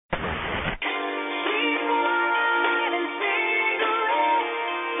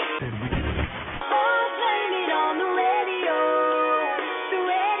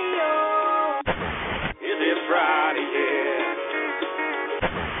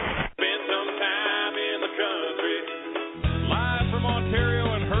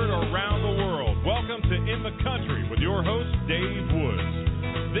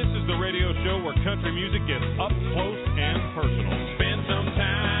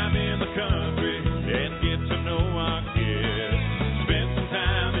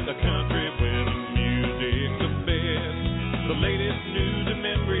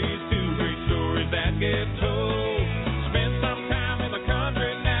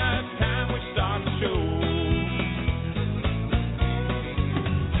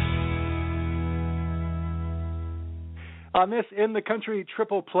On this In the Country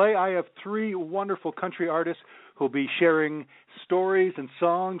Triple Play, I have three wonderful country artists who will be sharing stories and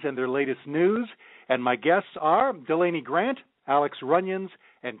songs and their latest news. And my guests are Delaney Grant, Alex Runions,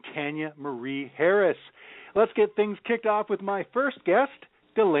 and Tanya Marie Harris. Let's get things kicked off with my first guest,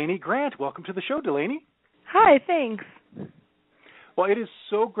 Delaney Grant. Welcome to the show, Delaney. Hi, thanks. Well, it is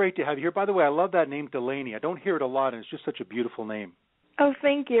so great to have you here. By the way, I love that name, Delaney. I don't hear it a lot, and it's just such a beautiful name. Oh,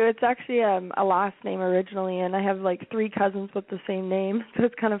 thank you. It's actually a last name originally, and I have like three cousins with the same name, so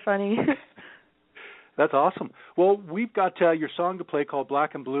it's kind of funny. That's awesome. Well, we've got your song to play called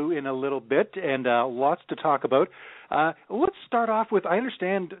Black and Blue in a little bit, and lots to talk about. Let's start off with, I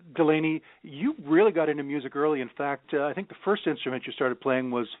understand, Delaney, you really got into music early. In fact, I think the first instrument you started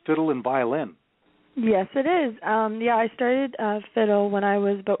playing was fiddle and violin. Yes, it is. I started fiddle when I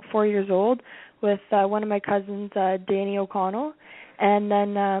was about 4 years old with one of my cousins, Danny O'Connell. And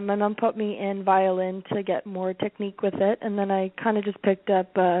then my mom put me in violin to get more technique with it, and then I kind of just picked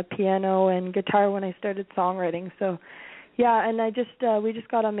up piano and guitar when I started songwriting. So, yeah, and we just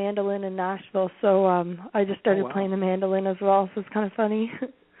got a mandolin in Nashville, so I just started playing the mandolin as well. So it's kind of funny.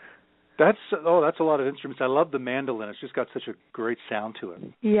 That's a lot of instruments. I love the mandolin. It's just got such a great sound to it.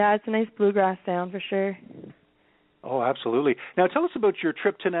 Yeah, it's a nice bluegrass sound for sure. Oh, absolutely. Now, tell us about your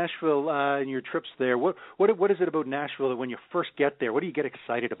trip to Nashville and your trips there. What is it about Nashville that when you first get there, what do you get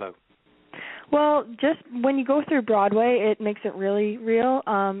excited about? Well, just when you go through Broadway, it makes it really real.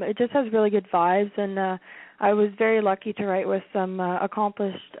 It just has really good vibes, and I was very lucky to write with some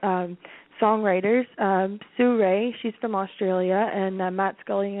accomplished songwriters. Sue Ray, she's from Australia, and Matt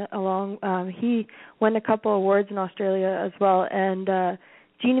Scully he won a couple awards in Australia as well, and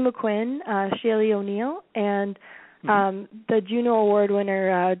Jeannie McQuinn, Shaylee O'Neill, and the Juno Award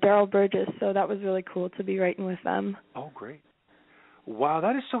winner, Darryl Burgess. So that was really cool to be writing with them. Oh, great. Wow,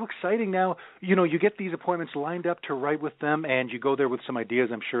 that is so exciting. Now, you get these appointments lined up to write with them, and you go there with some ideas,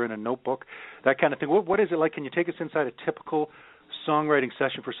 I'm sure, in a notebook, that kind of thing. What is it like? Can you take us inside a typical songwriting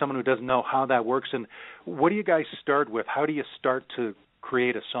session for someone who doesn't know how that works? And what do you guys start with? How do you start to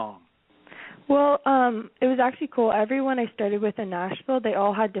create a song? Well, it was actually cool. Everyone I started with in Nashville, they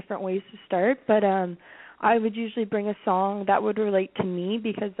all had different ways to start, but I would usually bring a song that would relate to me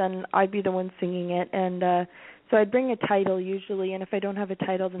because then I'd be the one singing it. And so I'd bring a title usually, and if I don't have a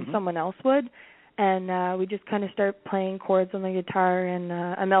title, then someone else would. And we just kind of start playing chords on the guitar, and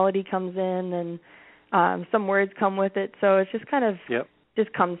a melody comes in, and some words come with it. So it's just kind of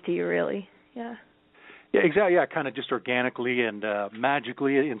just comes to you, really. Yeah. Yeah, exactly. Yeah, kind of just organically and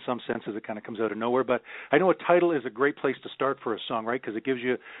magically in some senses it kind of comes out of nowhere. But I know a title is a great place to start for a song, right? Because it gives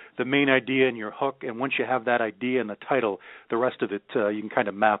you the main idea and your hook. And once you have that idea and the title, the rest of it you can kind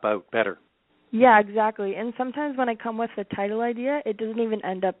of map out better. Yeah, exactly. And sometimes when I come with a title idea, it doesn't even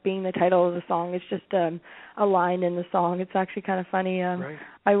end up being the title of the song. It's just a line in the song. It's actually kind of funny. Right.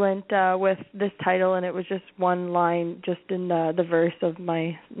 I went with this title, and it was just one line just in the verse of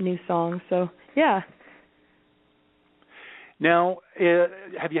my new song. So, yeah. Now,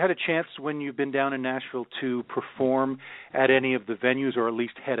 have you had a chance when you've been down in Nashville to perform at any of the venues or at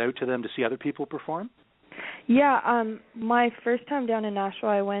least head out to them to see other people perform? Yeah, my first time down in Nashville,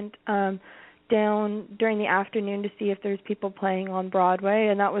 I went down during the afternoon to see if there's people playing on Broadway,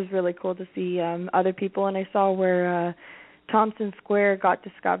 and that was really cool to see other people. And I saw where Thompson Square got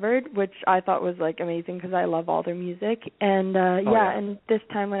discovered, which I thought was like amazing because I love all their music. And and this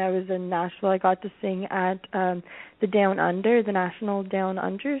time when I was in Nashville, I got to sing at the Down Under, the National Down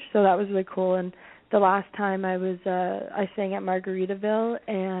Under. So that was really cool. And the last time I sang at Margaritaville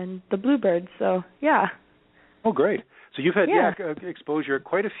and the Bluebirds. So yeah. Oh, great. So you've had exposure at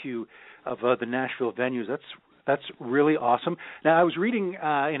quite a few of the Nashville venues. That's really awesome. Now, I was reading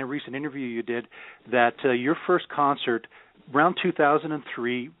in a recent interview you did that your first concert around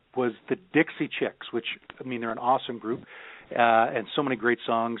 2003 was the Dixie Chicks, which, I mean, they're an awesome group and so many great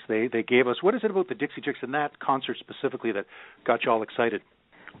songs they gave us. What is it about the Dixie Chicks and that concert specifically that got you all excited?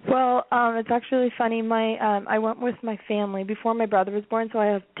 Well, it's actually really funny. I went with my family before my brother was born, so I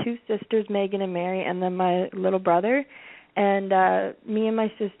have two sisters, Megan and Mary, and then my little brother. And me and my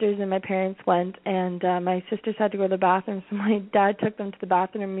sisters and my parents went, and my sisters had to go to the bathroom, so my dad took them to the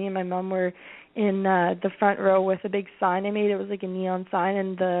bathroom, and me and my mom were in the front row with a big sign I made. It was like a neon sign,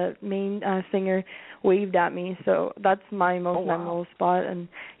 and the main singer waved at me, so that's my most memorable spot. And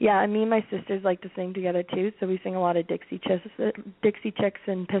yeah, and me and my sisters like to sing together too, so we sing a lot of Dixie Chicks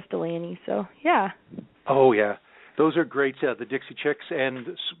and Pistol Annie, so yeah. Oh, yeah. Those are great, the Dixie Chicks and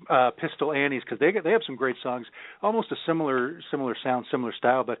Pistol Annies, because they have some great songs, almost a similar sound, similar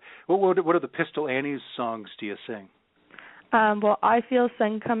style. But what are the Pistol Annies songs do you sing? Well, I Feel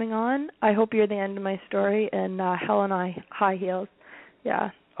Sun Coming On, I Hope You're the End of My Story, and Hell and I, High Heels.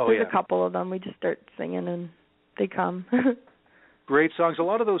 Yeah, there's a couple of them. We just start singing and they come. Great songs. A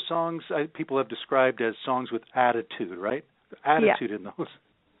lot of those songs people have described as songs with attitude, right? Attitude in those.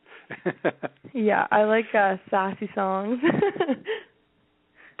 Yeah, I like sassy songs.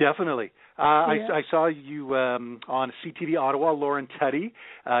 Definitely. I saw you on CTV Ottawa, Lauren Tuddy,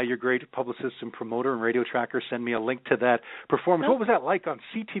 your great publicist and promoter and radio tracker, send me a link to that performance. What was that like on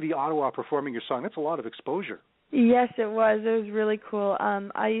CTV Ottawa performing your song? That's a lot of exposure. Yes, it was. It was really cool.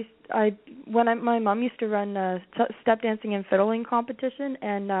 My mom used to run step dancing and fiddling competition,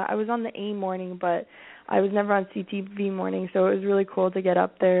 and I was on the A morning, but I was never on CTV morning, so it was really cool to get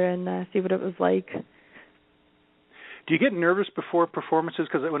up there and see what it was like. Do you get nervous before performances?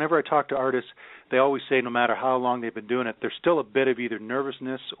 Because whenever I talk to artists, they always say no matter how long they've been doing it, there's still a bit of either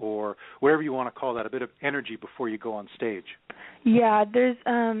nervousness or whatever you want to call that, a bit of energy before you go on stage. Yeah, there's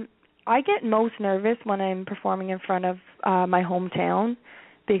I get most nervous when I'm performing in front of my hometown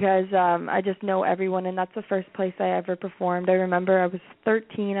because I just know everyone, and that's the first place I ever performed. I remember I was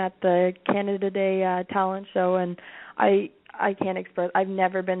 13 at the Canada Day talent show, and I can't express. I've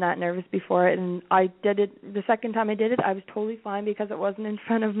never been that nervous before, and I did it. The second time I did it, I was totally fine because it wasn't in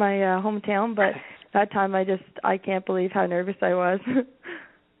front of my hometown. But that time, I can't believe how nervous I was.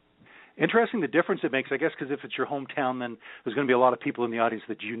 Interesting the difference it makes, I guess, because if it's your hometown, then there's going to be a lot of people in the audience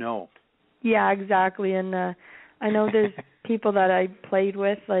that you know. Yeah, exactly. And I know there's people that I played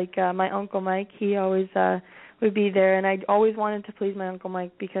with, like my Uncle Mike. He always would be there, and I always wanted to please my Uncle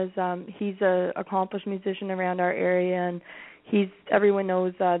Mike because he's a accomplished musician around our area, and everyone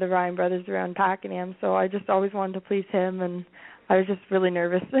knows the Ryan brothers around Pakenham, so I just always wanted to please him, and I was just really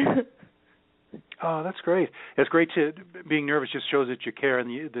nervous. Oh, that's great. It's great being nervous just shows that you care and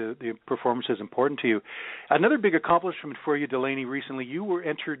the performance is important to you. Another big accomplishment for you, Delaney, recently, you were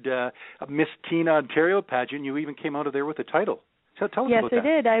entered a Miss Teen Ontario pageant. You even came out of there with a title. So tell us about that. Yes, I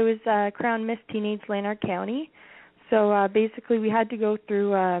did. I was crowned Miss Teenage Lanark County. So basically we had to go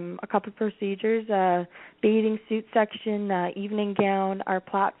through a couple of procedures, bathing suit section, evening gown, our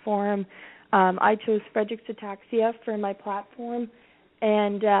platform. I chose Friedreich's ataxia for my platform,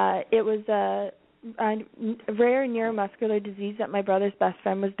 and it was a rare neuromuscular disease that my brother's best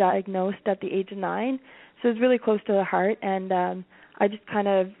friend was diagnosed at the age of 9. So it was really close to the heart, and I just kind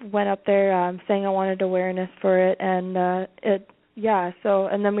of went up there saying I wanted awareness for it, and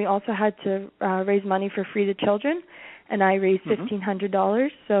and then we also had to raise money for Free the Children, and I raised $1,500,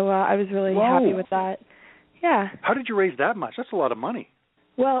 so I was really happy with that. Yeah. How did you raise that much? That's a lot of money.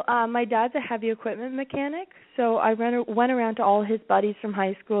 Well, my dad's a heavy equipment mechanic, so I went around to all his buddies from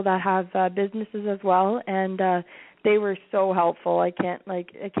high school that have businesses as well, and they were so helpful. I can't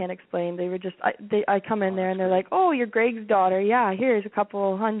explain. They were just I come in there and they're like, "Oh, you're Greg's daughter. Yeah, here's a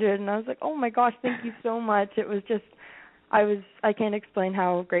couple hundred." And I was like, "Oh my gosh, thank you so much." It was just I can't explain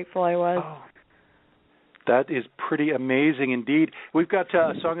how grateful I was. Oh. That is pretty amazing indeed. We've got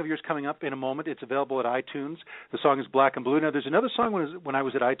a song of yours coming up in a moment. It's available at iTunes. The song is Black and Blue. Now, there's another song when I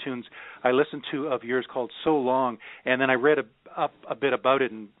was at iTunes I listened to of yours called So Long, and then I read a bit about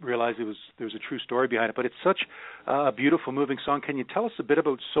it and realized there was a true story behind it. But it's such a beautiful, moving song. Can you tell us a bit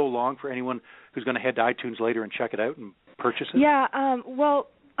about So Long for anyone who's going to head to iTunes later and check it out and purchase it? Yeah,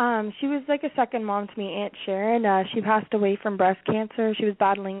 she was like a second mom to me, Aunt Sharon. She passed away from breast cancer. She was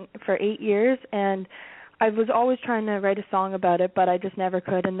battling for 8 years, and I was always trying to write a song about it, but I just never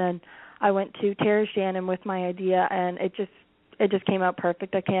could. And then I went to Tara Shannon with my idea, and it just came out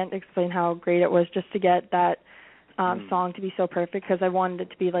perfect. I can't explain how great it was just to get that song to be so perfect because I wanted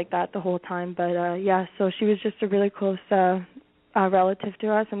it to be like that the whole time. But so she was just a really close relative to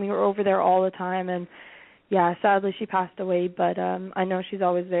us, and we were over there all the time. And yeah, sadly she passed away, but I know she's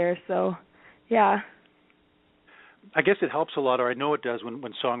always there. So yeah. I guess it helps a lot, or I know it does, when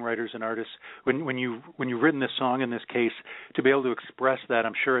songwriters and artists, when you've written this song in this case, to be able to express that.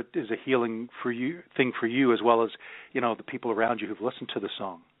 I'm sure it is a healing thing for you as well as the people around you who've listened to the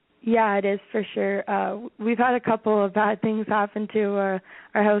song. Yeah, it is for sure. We've had a couple of bad things happen too. Our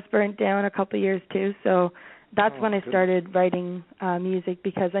house burnt down a couple of years too, so that's when I started writing music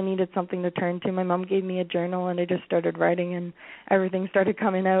because I needed something to turn to. My mom gave me a journal, and I just started writing, and everything started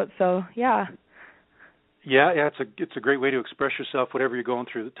coming out. So yeah. Yeah, it's a great way to express yourself, whatever you're going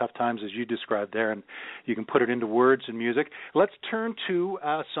through, the tough times as you described there, and you can put it into words and music. Let's turn to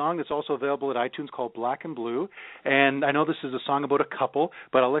a song that's also available at iTunes called Black and Blue, and I know this is a song about a couple,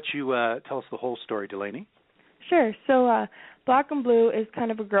 but I'll let you tell us the whole story, Delaney. Sure. So Black and Blue is kind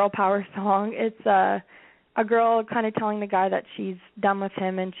of a girl power song. It's a girl kind of telling the guy that she's done with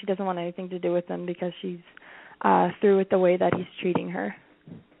him and she doesn't want anything to do with him because she's through with the way that he's treating her.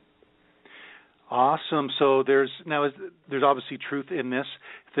 Awesome. So there's obviously truth in this,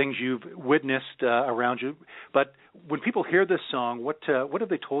 things you've witnessed around you. But when people hear this song, what have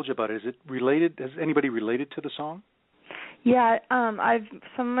they told you about it? Is it related? Has anybody related to the song? Yeah,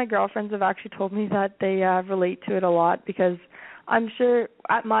 some of my girlfriends have actually told me that they relate to it a lot, because I'm sure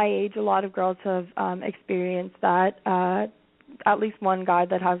at my age a lot of girls have experienced that. At least one guy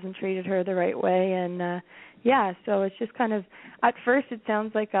that hasn't treated her the right way, and yeah, so it's just kind of, at first it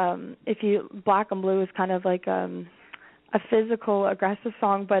sounds like Black and Blue is kind of like a physical, aggressive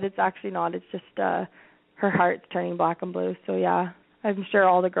song, but it's actually not. It's just her heart's turning black and blue. So yeah, I'm sure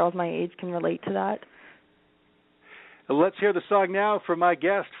all the girls my age can relate to that. Let's hear the song now from my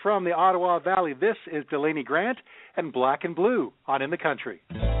guest from the Ottawa Valley. This is Delaney Grant and Black and Blue on In the Country.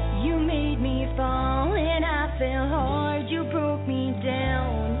 You made me fall and I fell hard. You broke me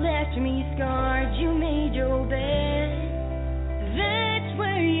down, left me scarred. You made your bed, that's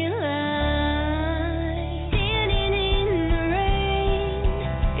where you lie. Standing in the rain,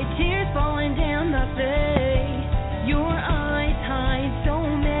 tears falling down my face. Your eyes hide so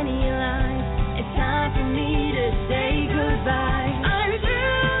many lies. It's time for me to say goodbye. I'm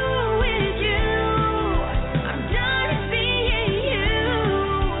through with you. I'm done with being you.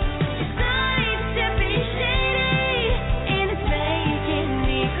 Sidestepping shady, and it's making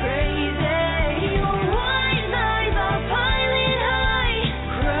me crazy. Your white lies are piling high,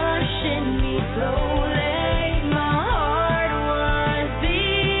 crushing me slowly. My heart was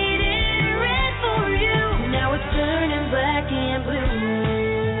beating red for you. Now it's turning black and blue.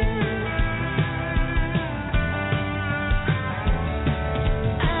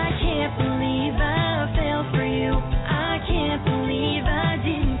 I can't believe I fell for you. I can't believe I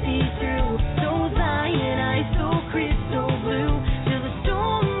didn't see through those lion eyes so crystal blue till the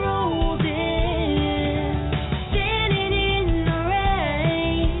storm rolled in. Standing in the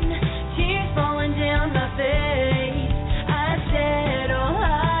rain, tears falling down my face. I said all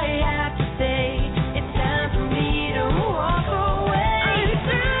I have to say. It's time for me to walk away. I'm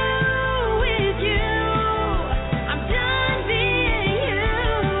through with you. I'm done being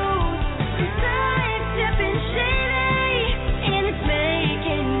used. I'm sidestepping shady, and it's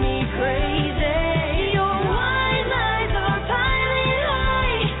making me crazy. Your white lies are piling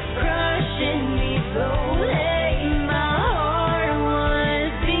high, crushing me slowly. My heart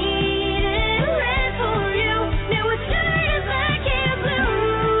was beating red for you. Now it's turning black and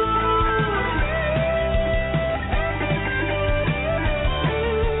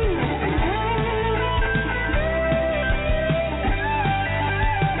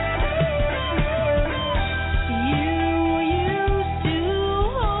You used to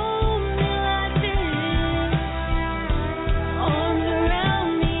hold me like this, arms around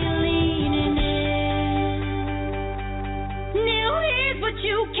me leaning in. Now here's what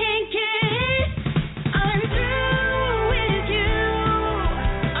you can't get. I'm through with you.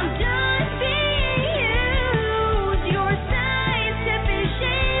 I'm done being used. Your sidestepping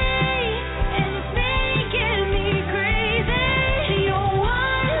shady, and it's making me crazy. Your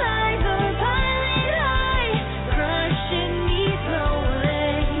white lies are piling high, crushing me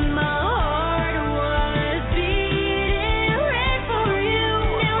slowly. My heart was beating red for you.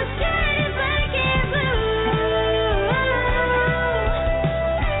 Now it's turning black and blue.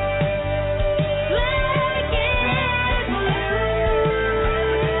 Black and blue.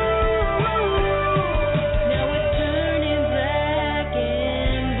 Now it's turning black and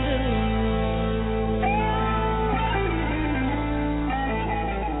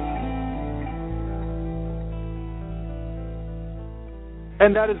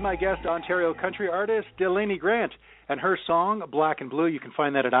And that is my guest, Ontario country artist Delaney Grant, and her song, Black and Blue. You can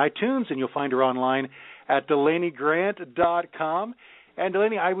find that at iTunes, and you'll find her online at DelaneyGrant.com. And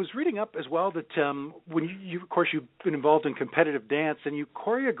Delaney, I was reading up as well that when you, of course, you've been involved in competitive dance, and you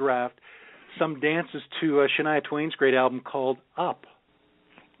choreographed some dances to Shania Twain's great album called Up.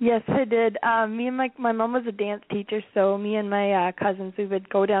 Yes, I did. Me and my mom was a dance teacher, so me and my cousins, we would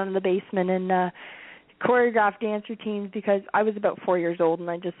go down in the basement and choreograph dance routines, because I was about 4 years old and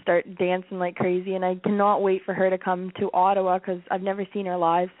I just started dancing like crazy, and I cannot wait for her to come to Ottawa because I've never seen her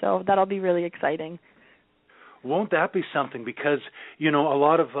live, so that'll be really exciting. Won't that be something? Because, you know, a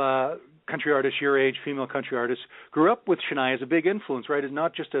lot of country artists your age, female country artists, grew up with Shania as a big influence, right? And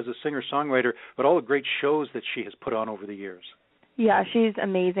not just as a singer-songwriter, but all the great shows that she has put on over the years. Yeah, she's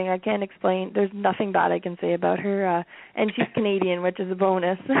amazing. I can't explain. There's nothing bad I can say about her. And she's Canadian, which is a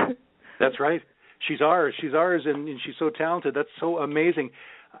bonus. That's right. She's ours, and she's so talented. That's so amazing.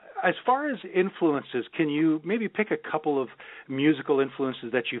 As far as influences, can you maybe pick a couple of musical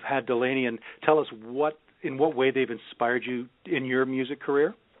influences that you've had, Delaney, and tell us what in what way they've inspired you in your music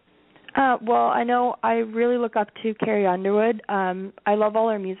career? Well, I know I really look up to Carrie Underwood. I love all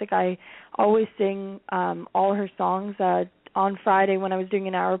her music. I always sing all her songs. On Friday when I was doing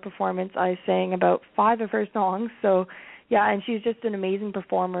an hour performance, I sang about 5 of her songs. So, yeah, and she's just an amazing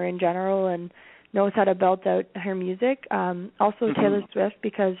performer in general and knows how to belt out her music. Also Taylor Swift,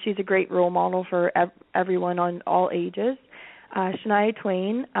 because she's a great role model for everyone on all ages. Shania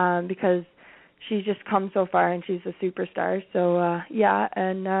Twain, because she's just come so far and she's a superstar. So, yeah,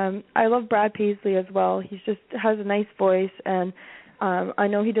 and I love Brad Paisley as well. He just has a nice voice, and I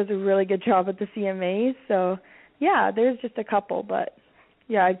know he does a really good job at the CMAs. So, yeah, there's just a couple, but,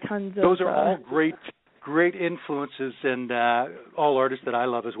 yeah, I have tons of... Those are all great influences, and all artists that I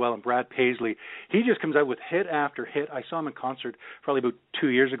love as well. And Brad Paisley, he just comes out with hit after hit. I saw him in concert probably about 2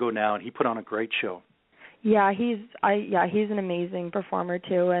 years ago now, and he put on a great show. Yeah, he's an amazing performer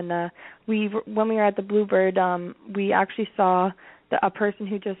too. And when we were at the Bluebird, we actually saw a person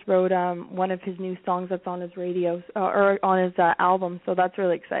who just wrote one of his new songs that's on his radio or on his album. So that's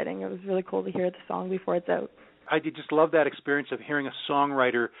really exciting. It was really cool to hear the song before it's out. I just love that experience of hearing a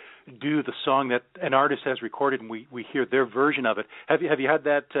songwriter do the song that an artist has recorded, and we hear their version of it. Have you had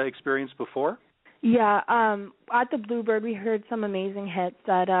that experience before? Yeah, at the Bluebird we heard some amazing hits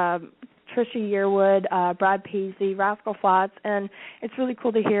that Trisha Yearwood, Brad Paisley, Rascal Flatts, and it's really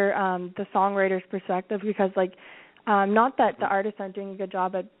cool to hear the songwriter's perspective because, not that the artists aren't doing a good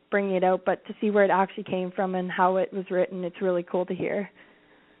job at bringing it out, but to see where it actually came from and how it was written, it's really cool to hear.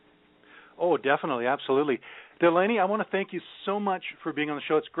 Oh, definitely, absolutely. Delaney, I want to thank you so much for being on the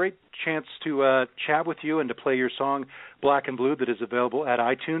show. It's a great chance to chat with you and to play your song, Black and Blue, that is available at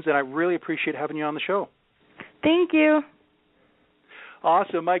iTunes, and I really appreciate having you on the show. Thank you.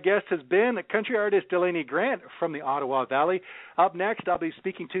 Awesome. My guest has been country artist Delaney Grant from the Ottawa Valley. Up next, I'll be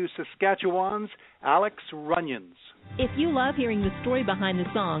speaking to Saskatchewan's Alex Runions. If you love hearing the story behind the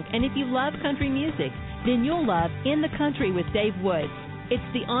song, and if you love country music, then you'll love In the Country with Dave Woods.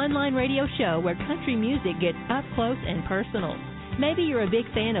 It's the online radio show where country music gets up close and personal. Maybe you're a big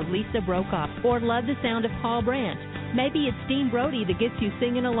fan of Lisa Brokaw or love the sound of Paul Brandt. Maybe it's Dean Brody that gets you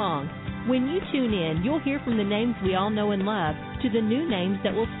singing along. When you tune in, you'll hear from the names we all know and love to the new names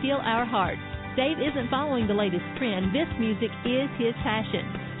that will steal our hearts. Dave isn't following the latest trend. This music is his passion.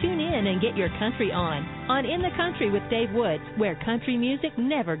 Tune in and get your country on In the Country with Dave Woods, where country music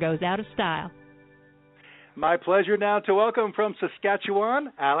never goes out of style. My pleasure now to welcome from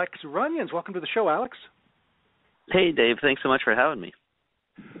Saskatchewan, Alex Runions. Welcome to the show, Alex. Hey, Dave. Thanks so much for having me.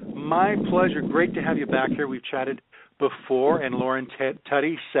 My pleasure. Great to have you back here. We've chatted before, and Lauren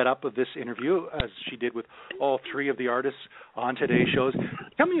Tuddy set up this interview, as she did with all three of the artists on today's shows.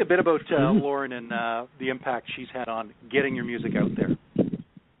 Tell me a bit about Lauren and the impact she's had on getting your music out there.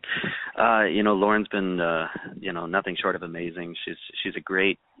 Lauren's been, nothing short of amazing. She's a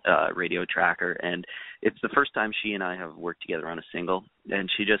great radio tracker, and it's the first time she and I have worked together on a single, and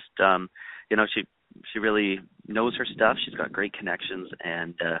she just, she really knows her stuff. She's got great connections,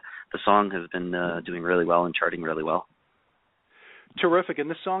 and the song has been doing really well and charting really well. Terrific. And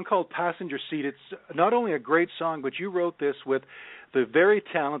this song called Passenger Seat, it's not only a great song, but you wrote this with the very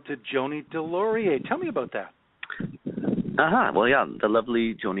talented Joni Delorier. Tell me about that. Well, yeah, the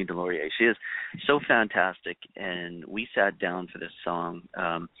lovely Joni Delorier. She is so fantastic, and we sat down for this song.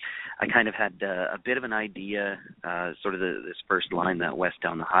 I kind of had a bit of an idea, sort of this first line, that west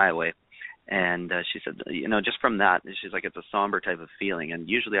down the highway, and she said, just from that, she's like, it's a somber type of feeling, and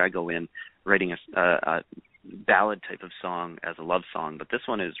usually I go in writing a ballad type of song as a love song, but this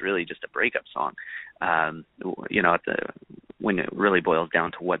one is really just a breakup song, when it really boils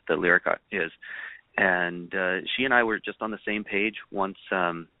down to what the lyric is. And she and I were just on the same page once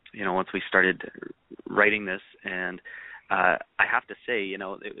we started writing this. And I have to say, it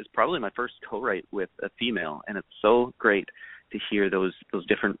was probably my first co-write with a female, and it's so great to hear those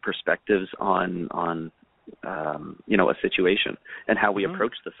different perspectives on a situation and how we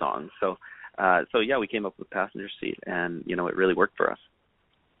approach the song. So yeah, we came up with Passenger Seat, and it really worked for us.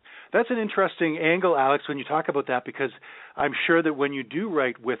 That's an interesting angle, Alex, when you talk about that, because I'm sure that when you do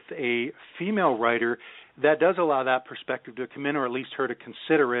write with a female writer, that does allow that perspective to come in, or at least her to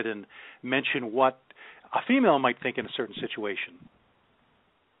consider it and mention what a female might think in a certain situation.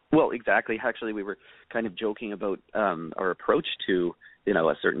 Well, exactly. Actually, we were kind of joking about our approach to,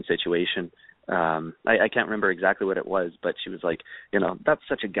 a certain situation. I can't remember exactly what it was, but she was like, that's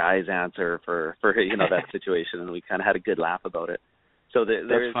such a guy's answer for that situation, and we kind of had a good laugh about it. So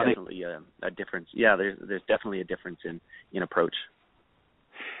there is definitely a difference. Yeah, there's definitely a difference in approach.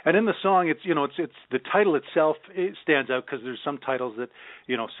 And in the song, it's the title itself, it stands out because there's some titles that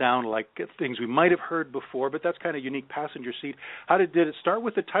sound like things we might have heard before, but that's kind of unique. Passenger Seat. Did it start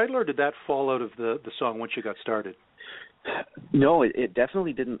with the title, or did that fall out of the song once you got started? No, it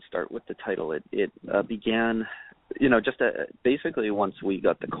definitely didn't start with the title. It began, basically once we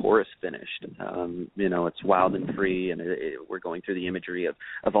got the chorus finished. It's wild and free, and we're going through the imagery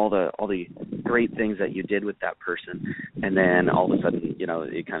of all the great things that you did with that person, and then all of a sudden,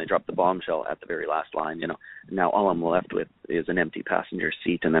 it kind of dropped the bombshell at the very last line. Now all I'm left with is an empty passenger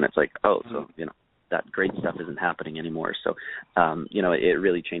seat, and then it's like, that great stuff isn't happening anymore. So, it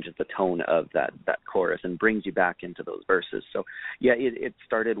really changes the tone of that chorus and brings you back into those verses. So, yeah, it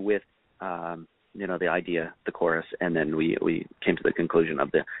started with, the idea, the chorus, and then we came to the conclusion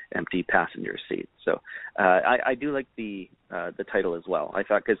of the empty passenger seat. So, I do like the title as well. I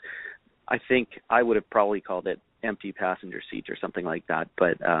thought, because I think I would have probably called it Empty Passenger Seat or something like that.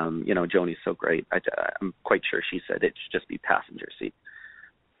 But, Joni's so great. I'm quite sure she said it should just be Passenger Seat.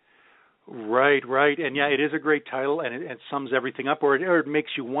 Right, and yeah, it is a great title, and it sums everything up, or it makes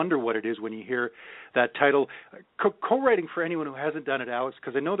you wonder what it is when you hear that title. Co-writing, for anyone who hasn't done it, Alex,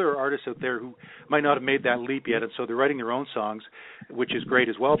 because I know there are artists out there who might not have made that leap yet, and so they're writing their own songs, which is great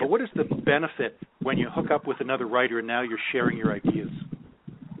as well. But what is the benefit when you hook up with another writer and now you're sharing your ideas?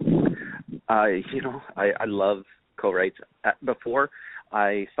 I love co-writes. Before,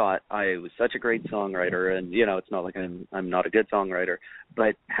 I thought I was such a great songwriter, and it's not like I'm not a good songwriter,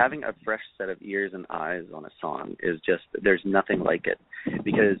 but having a fresh set of ears and eyes on a song is just, there's nothing like it,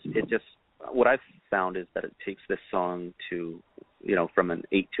 because it just, what I've found is that it takes this song to, from an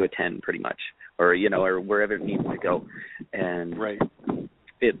 8 to a 10 pretty much, or or wherever it needs to go, and right.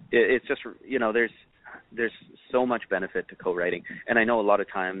 It's just, there's so much benefit to co-writing, and I know a lot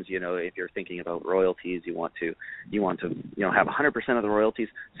of times, if you're thinking about royalties, you want to have 100% of the royalties.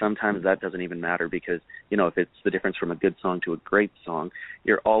 Sometimes that doesn't even matter, because if it's the difference from a good song to a great song,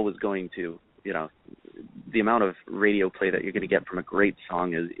 you're always going to, the amount of radio play that you're going to get from a great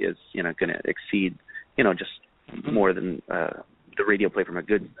song is going to exceed just more than the radio play from a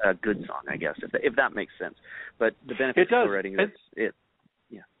good song, I guess, if that makes sense. But the benefit of co-writing is it.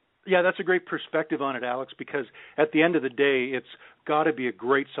 Yeah, that's a great perspective on it, Alex, because at the end of the day, it's got to be a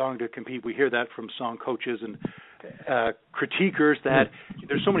great song to compete. We hear that from song coaches and critiquers, that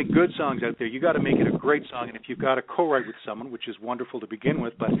there's so many good songs out there. You got to make it a great song, and if you've got to co-write with someone, which is wonderful to begin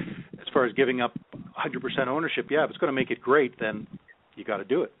with, but as far as giving up 100% ownership, if it's going to make it great, then you got to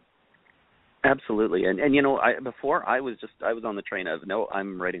do it. Absolutely, and before I was on the train of, no,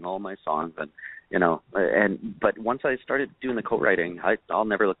 I'm writing all my songs, and but once I started doing the co-writing, I'll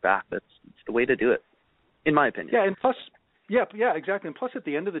never look back. It's the way to do it, in my opinion. Yeah, and plus, yeah, exactly. And plus, at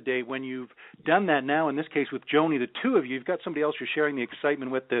the end of the day, when you've done that now, in this case with Joni, the two of you've got somebody else you're sharing the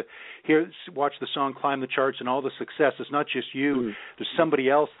excitement with, watch the song climb the charts and all the success. It's not just you. Mm-hmm. There's somebody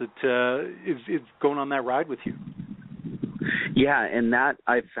else that is going on that ride with you. Yeah, and that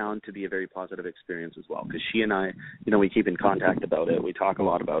I've found to be a very positive experience as well, because she and I, we keep in contact about it. We talk a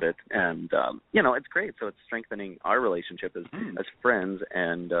lot about it, and, it's great. So it's strengthening our relationship as friends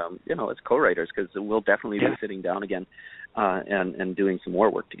and, as co-writers, because we'll definitely be sitting down again and doing some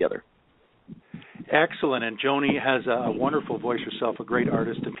more work together. Excellent. And Joni has a wonderful voice herself, a great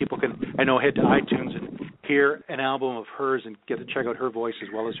artist, and people can, I know, head to iTunes and hear an album of hers and get to check out her voice as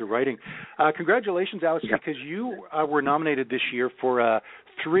well as her writing. Congratulations, Alex, because you were nominated this year for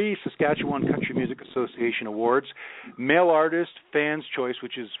 3 Saskatchewan Country Music Association awards: Male Artist, Fans' Choice,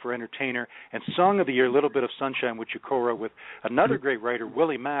 which is for Entertainer, and Song of the Year, Little Bit of Sunshine, which you co-wrote with another great writer,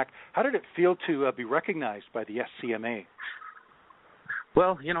 Willie Mack. How did it feel to be recognized by the SCMA?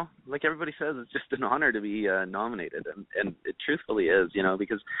 Well, like everybody says, it's just an honor to be nominated, and it truthfully is,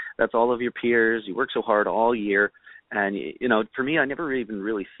 because that's all of your peers. You work so hard all year, and for me, I never even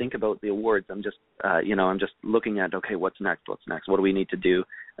really think about the awards. I'm just, I'm just looking at, okay, what's next? What do we need to do,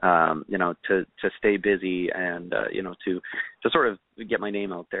 to stay busy and to sort of get my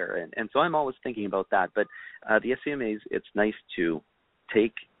name out there, and so I'm always thinking about that. But the SCMAs, it's nice to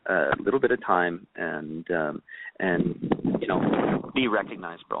take a little bit of time and be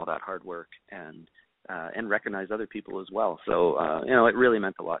recognized for all that hard work and recognize other people as well. So it really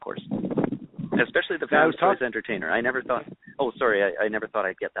meant a lot, of course, especially the Fans' Choice Entertainer. I never thought. Oh, sorry, I never thought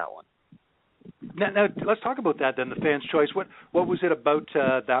I'd get that one. Now let's talk about that then. The Fans' Choice. What was it about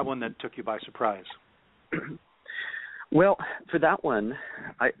that one that took you by surprise? Well, for that one,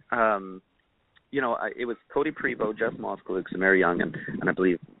 it was Cody Prevost, Jess Moskowitz, and Mary Young, and I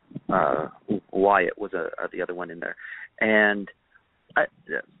believe Wyatt was the other one in there. And,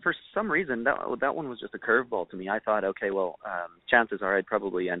 For some reason, that one was just a curveball to me. I thought, okay, well, chances are I'd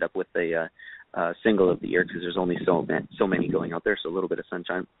probably end up with a single of the year because there's only so many going out there. So a little bit of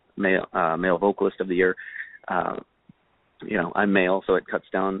sunshine, male vocalist of the year. I'm male, so it cuts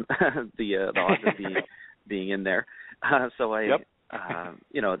down the odds of being in there. So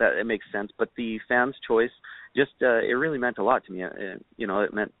that it makes sense. But the fans' choice, just it really meant a lot to me.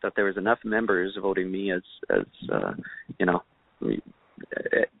 It meant that there was enough members voting me as to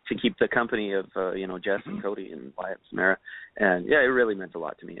keep the company of Jess and Cody and Wyatt and Samara, and it really meant a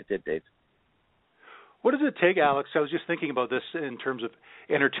lot to me. It did, Dave. What does it take, Alex? I was just thinking about this in terms of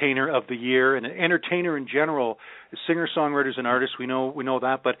entertainer of the year and entertainer in general, singer, songwriters, and artists. We know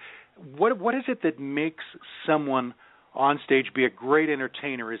that, but what is it that makes someone on stage be a great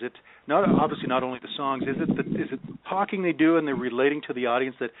entertainer? Is it not only the songs? Is it talking they do and they're relating to the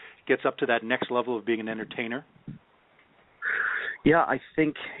audience that gets up to that next level of being an entertainer? Yeah, I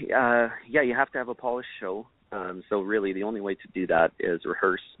think you have to have a polished show. So really, the only way to do that is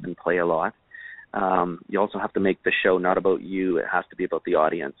rehearse and play a lot. You also have to make the show not about you. It has to be about the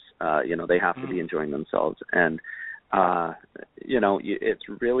audience. They have to be enjoying themselves, and it's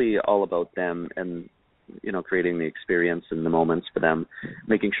really all about them and creating the experience and the moments for them,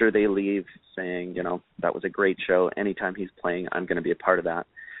 making sure they leave saying, that was a great show. Anytime he's playing, I'm going to be a part of that.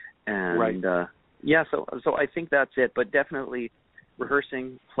 And right. So I think that's it. But definitely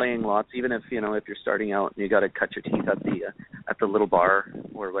rehearsing, playing lots, even if if you're starting out and you got to cut your teeth at the little bar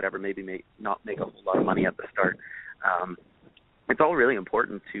or whatever, maybe not make a whole lot of money at the start. It's all really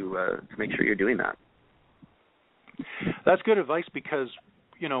important to make sure you're doing that. That's good advice because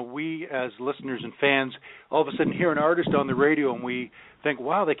we as listeners and fans all of a sudden hear an artist on the radio and we think,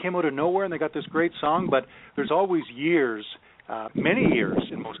 wow, they came out of nowhere and they got this great song, but there's always years. Many years,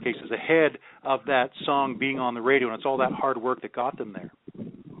 in most cases, ahead of that song being on the radio, and it's all that hard work that got them there.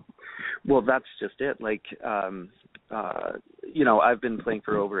 Well, that's just it. I've been playing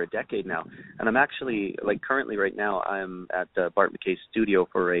for over a decade now, and I'm actually, currently right now, I'm at Bart McKay's studio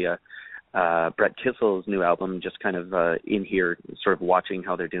for a Brett Kissel's new album, just kind of in here, sort of watching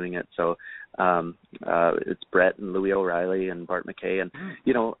how they're doing it. So it's Brett and Louis O'Reilly and Bart McKay, and,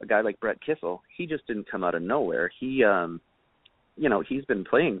 a guy like Brett Kissel, he just didn't come out of nowhere. He's been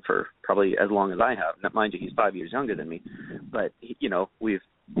playing for probably as long as I have. Mind you, he's 5 years younger than me. But, we've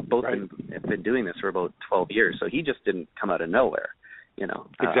both been doing this for about 12 years. So he just didn't come out of nowhere,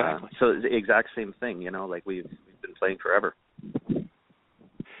 Exactly. So it's the exact same thing, we've been playing forever.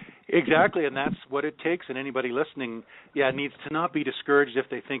 Exactly, and that's what it takes. And anybody listening, needs to not be discouraged if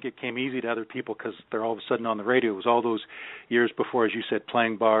they think it came easy to other people because they're all of a sudden on the radio. It was all those years before, as you said,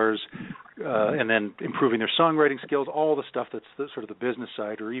 playing bars and then improving their songwriting skills, all the stuff that's sort of the business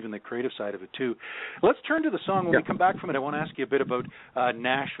side or even the creative side of it too. Let's turn to the song. When we come back from it, I want to ask you a bit about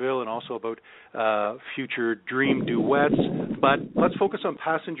Nashville and also about future dream duets. But let's focus on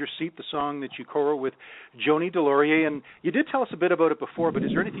Passenger Seat, the song that you co-wrote with Joni Delorier. And you did tell us a bit about it before, but is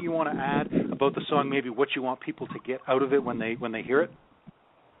there anything you want to add about the song, maybe what you want people to get out of it when they hear it?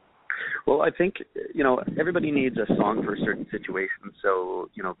 Well, I think, everybody needs a song for a certain situation. So,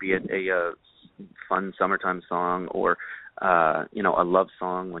 be it a fun summertime song or, a love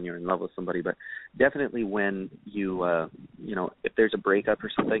song when you're in love with somebody. But definitely when you, if there's a breakup or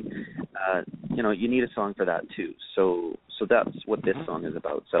something, you need a song for that too. So that's what this song is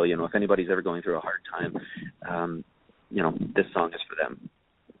about. So, if anybody's ever going through a hard time, this song is for them.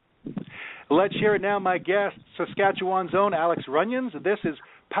 Let's hear it now. My guest, Saskatchewan's own Alex Runions. This is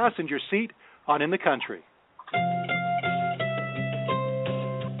Passenger Seat on In the Country.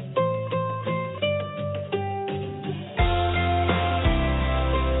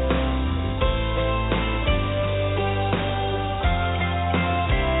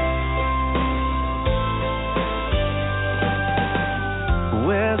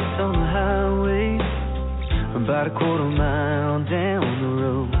 West on the highway, about a quarter mile down the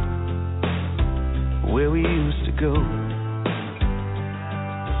road, where we used to go.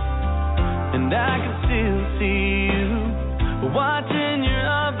 And I can still see you watching your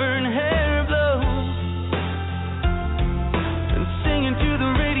auburn hair blow and singing to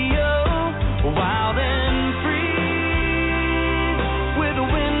the radio, wild and free, with the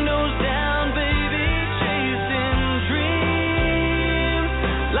windows down, baby, chasing dreams,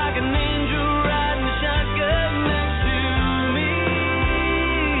 like an angel riding a shotgun next to me.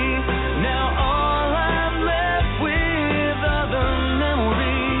 Now all I'm left with are the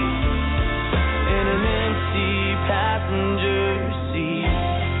memories in an empty passenger seat.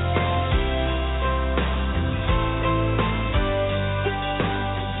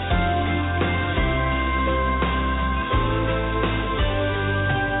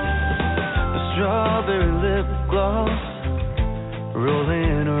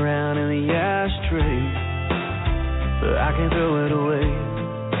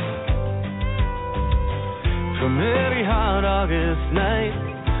 August night,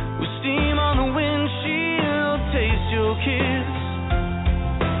 with steam on the windshield, taste your kiss.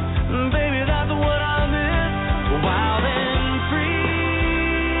 Baby, that's what I miss. Wild and free,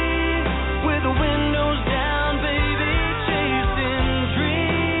 with the windows down, baby, chasing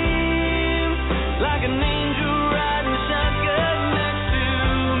dreams, like an angel riding shotgun next to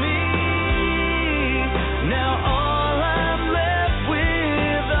me. Now all I'm left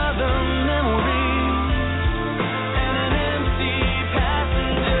with are the memories and an empty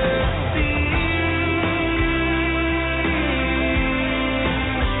passenger seat.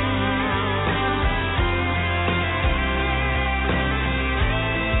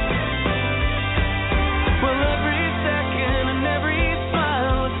 Well, every second and every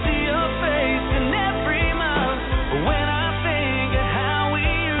smile, I see your face in every mile. When I think of how we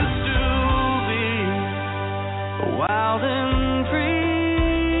used to be, wild and free.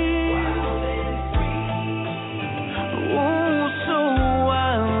 Oh, so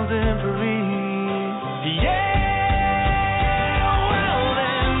wild and free. Yeah, wild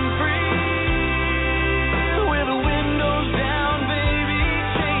and free. With the windows down, baby,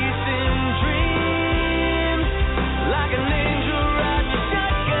 chasing dreams, like an angel riding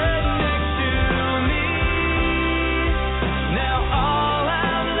shotgun next to me. Now all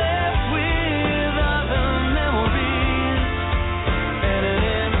I'm left with are the memories and an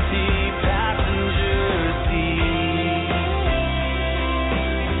empty passenger seat.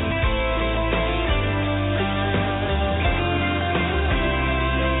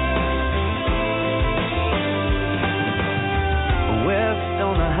 West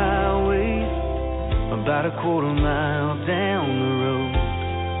on the highway, about a quarter mile down the road.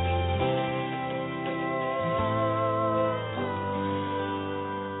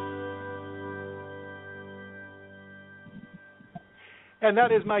 And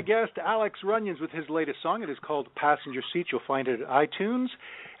that is my guest, Alex Runions, with his latest song. It is called Passenger Seat. You'll find it at iTunes.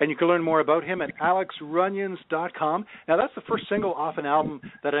 And you can learn more about him at alexrunions.com. Now, that's the first single off an album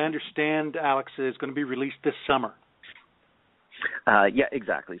that I understand, Alex, is going to be released this summer. Yeah,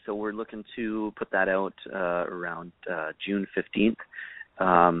 exactly. So we're looking to put that out around June 15th.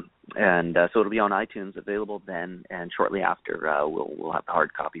 So it'll be on iTunes, available then, and shortly after we'll have the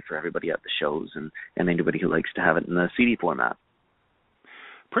hard copy for everybody at the shows and anybody who likes to have it in the CD format.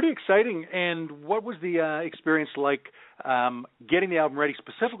 Pretty exciting. And what was the experience like getting the album ready?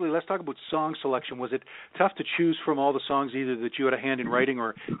 Specifically, let's talk about song selection. Was it tough to choose from all the songs, either that you had a hand in writing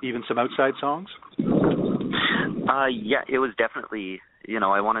or even some outside songs? Yeah, it was definitely,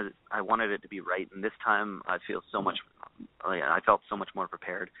 I wanted it to be right. And this time I felt so much more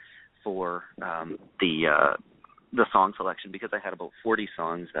prepared for the song selection, because I had about 40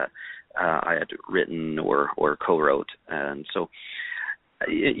 songs that I had written or co-wrote. And so,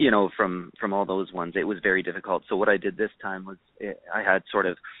 from all those ones, it was very difficult. So what I did this time was I had sort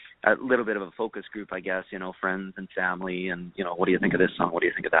of a little bit of a focus group, I guess, friends and family, and, what do you think of this song? What do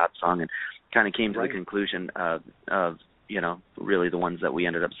you think of that song? And kind of came to the conclusion of really the ones that we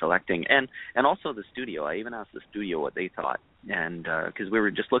ended up selecting. And also the studio. I even asked the studio what they thought. And because we were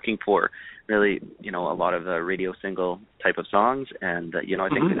just looking for really, a lot of radio single type of songs. And,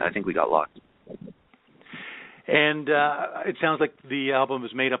 I think we got locked. And it sounds like the album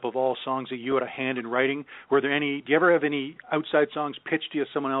is made up of all songs that you had a hand in writing. Were there any? Do you ever have any outside songs pitched to you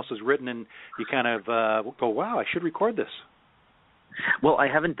someone else has written, and you kind of go, "Wow, I should record this"? Well, I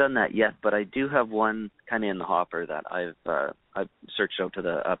haven't done that yet, but I do have one kind of in the hopper that I've searched out to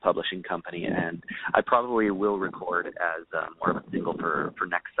the publishing company, and I probably will record as more of a single for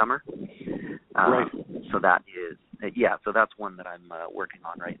next summer. Right. So that is. So that's one that I'm working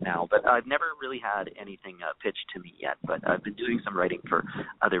on right now. But I've never really had anything pitched to me yet. But I've been doing some writing for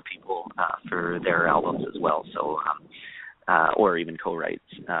other people for their albums as well. So, or even co-writes.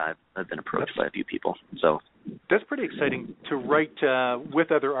 I've been approached by a few people. So that's pretty exciting to write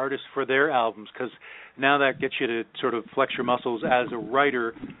with other artists for their albums, because now that gets you to sort of flex your muscles as a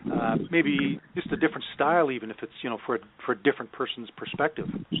writer. Maybe just a different style, even if it's for a different person's perspective.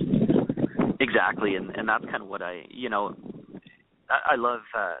 Exactly, and that's kind of what I love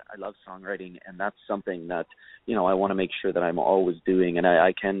songwriting, and that's something that I want to make sure that I'm always doing, and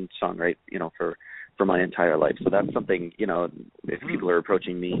I can songwrite for my entire life. So that's something, if people are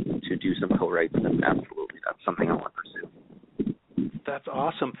approaching me to do some co-writes, then absolutely that's something I want to pursue. That's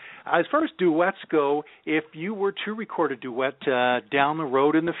awesome. As far as duets go, if you were to record a duet down the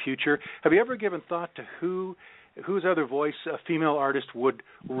road in the future, have you ever given thought to whose other voice, a female artist, would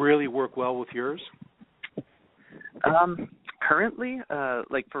really work well with yours? Currently,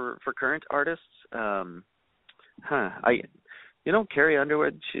 like for current artists, Carrie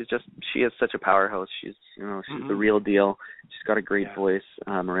Underwood, she is such a powerhouse. She's the real deal. She's got a great voice.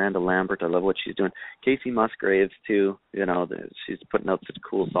 Miranda Lambert, I love what she's doing. Casey Musgraves too. She's putting out such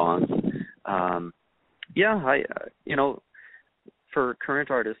cool songs. For current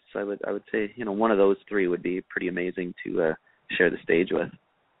artists, I would say one of those three would be pretty amazing to share the stage with.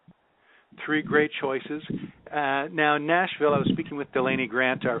 Three great choices. Now, Nashville, I was speaking with Delaney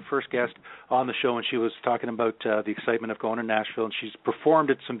Grant, our first guest on the show, and she was talking about the excitement of going to Nashville, and she's performed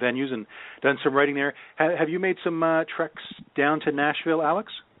at some venues and done some writing there. Have you made some treks down to Nashville,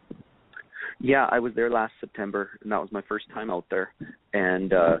 Alex? Yeah, I was there last September, and that was my first time out there.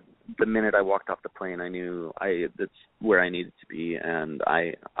 And the minute I walked off the plane, I knew that's where I needed to be, and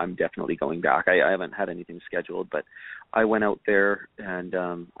I'm definitely going back. I haven't had anything scheduled, but I went out there, and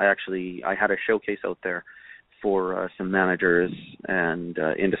I had a showcase out there for some managers and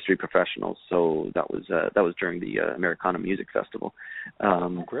industry professionals. So that was during the Americana Music Festival.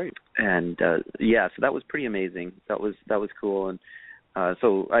 Great. And so that was pretty amazing. That was cool. And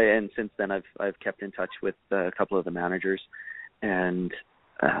and since then I've kept in touch with a couple of the managers, and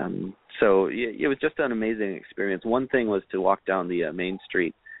so it was just an amazing experience. One thing was to walk down the main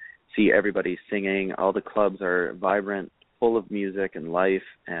street, see everybody singing. All the clubs are vibrant, full of music and life,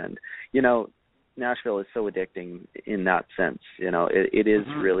 and Nashville is so addicting in that sense. It is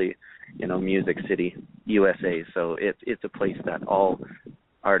really Music City, USA. So it's a place that all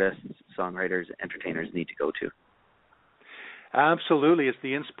artists, songwriters, entertainers need to go to. Absolutely. It's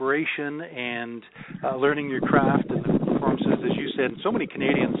the inspiration and learning your craft and the performances, as you said. And so many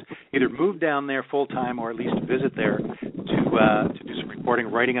Canadians either move down there full-time or at least visit there to do some recording,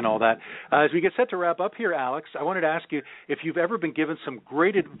 writing, and all that. As we get set to wrap up here, Alex, I wanted to ask you if you've ever been given some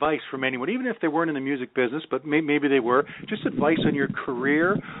great advice from anyone, even if they weren't in the music business, but maybe they were, just advice on your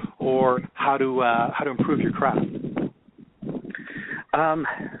career or how to improve your craft.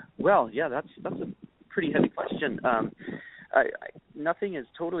 That's a pretty heavy question. Nothing is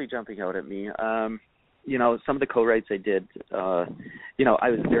totally jumping out at me. Some of the co-writes I did, I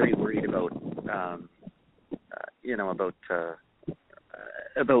was very worried about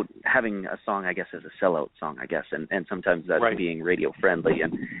having a song, I guess, as a sellout song, I guess, and sometimes that's being radio friendly.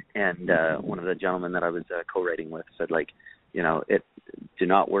 And one of the gentlemen that I was co-writing with said, do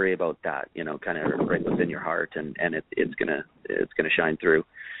not worry about that, kind of write what's in your heart, and it's gonna shine through.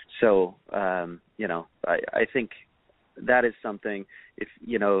 So, I think that is something. If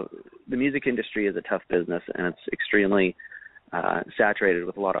the music industry is a tough business, and it's extremely saturated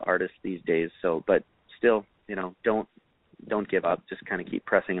with a lot of artists these days. So, but still, don't give up. Just kind of keep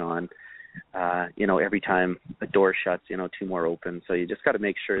pressing on. Every time a door shuts, two more open. So you just got to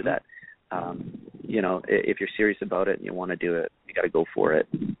make sure that, if you're serious about it and you want to do it, you got to go for it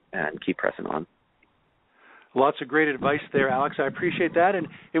and keep pressing on. Lots of great advice there, Alex. I appreciate that, and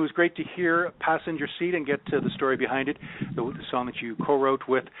it was great to hear Passenger Seat and get to the story behind it, the song that you co-wrote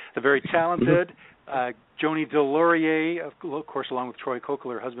with the very talented Joni Delorier, of course, along with Troy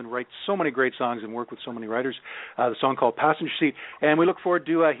Cokel, her husband, writes so many great songs and work with so many writers. The song called Passenger Seat, and we look forward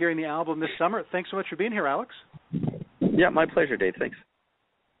to hearing the album this summer. Thanks so much for being here, Alex. Yeah, my pleasure, Dave. Thanks.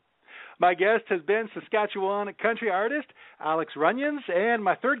 My guest has been Saskatchewan country artist Alex Runions, and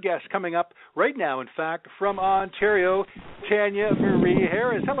my third guest coming up right now, in fact, from Ontario, Tanya Marie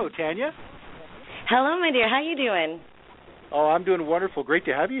Harris. Hello, Tanya. Hello, my dear. How you doing? Oh, I'm doing wonderful. Great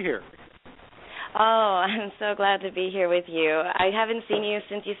to have you here. Oh, I'm so glad to be here with you. I haven't seen you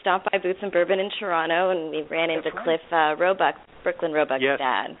since you stopped by Boots and Bourbon in Toronto, and we ran into Cliff Roebuck, Brooklyn Roebuck's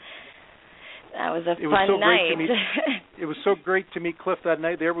dad. That was a fun night. It was so great to meet Cliff that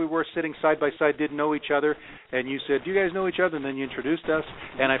night. There we were sitting side by side, didn't know each other, and you said, "Do you guys know each other?" And then you introduced us,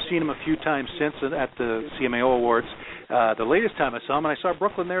 and I've seen him a few times since at the CMAO Awards. The latest time I saw him, and I saw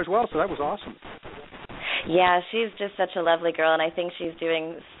Brooklyn there as well, so that was awesome. Yeah, she's just such a lovely girl, and I think she's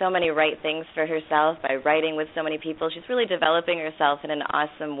doing so many right things for herself by writing with so many people. She's really developing herself in an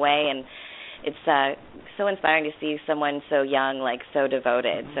awesome way, and it's so inspiring to see someone so young, so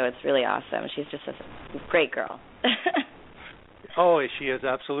devoted. So it's really awesome. She's just a great girl. Oh, she is,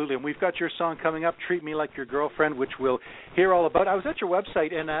 absolutely. And we've got your song coming up, Treat Me Like Your Girlfriend, which we'll hear all about. I was at your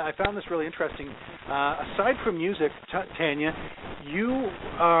website, and I found this really interesting. Aside from music, Tanya,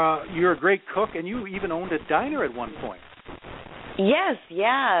 you're a great cook, and you even owned a diner at one point. Yes,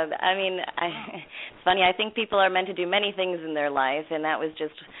 yeah. I mean, it's funny. I think people are meant to do many things in their life, and that was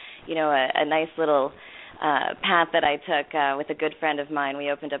just, a nice little path that I took with a good friend of mine. We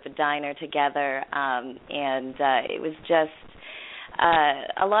opened up a diner together, and it was just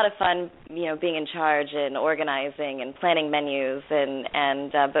a lot of fun, being in charge and organizing and planning menus,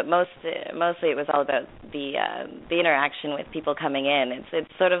 but mostly it was all about the interaction with people coming in.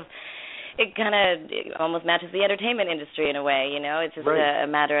 It's sort of, it kind of almost matches the entertainment industry in a way. It's just a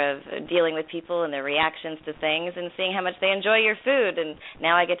matter of dealing with people and their reactions to things and seeing how much they enjoy your food. And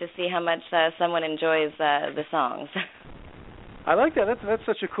now I get to see how much someone enjoys the songs. I like that. That's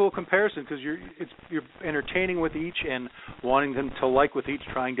such a cool comparison, because you're entertaining with each and wanting them to like with each,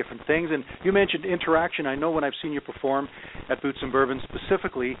 trying different things. And you mentioned interaction. I know when I've seen you perform at Boots and Bourbon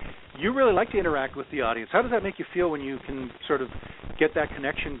specifically, you really like to interact with the audience. How does that make you feel when you can sort of get that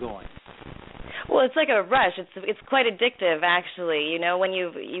connection going? Well, it's like a rush. It's quite addictive, actually. When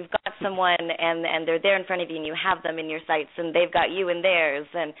you've got someone and they're there in front of you and you have them in your sights and they've got you in theirs,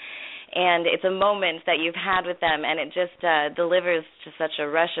 and it's a moment that you've had with them, and it just delivers to such a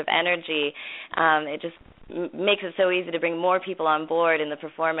rush of energy. It just makes it so easy to bring more people on board in the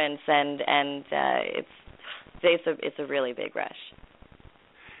performance, and it's a really big rush.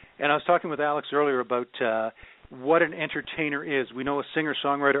 And I was talking with Alex earlier about what an entertainer is. We know a singer,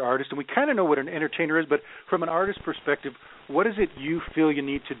 songwriter, artist, and we kind of know what an entertainer is, but from an artist perspective, what is it you feel you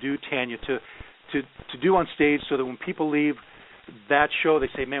need to do, Tanya, to do on stage so that when people leave that show, they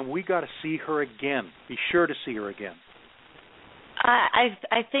say, man, we got to see her again. Be sure to see her again.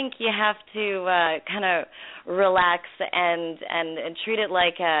 I think you have to kind of relax and treat it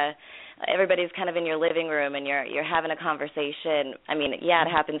like everybody's kind of in your living room and you're having a conversation. I mean, yeah,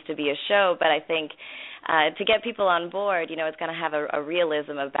 it happens to be a show, but I think to get people on board, it's going to have a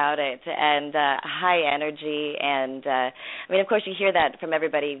realism about it and high energy. And I mean, of course, you hear that from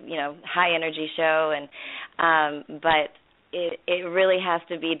everybody, high energy show, but it really has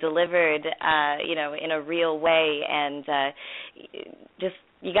to be delivered, in a real way, and just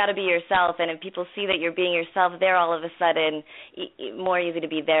you got to be yourself. And if people see that you're being yourself, they're all of a sudden more easy to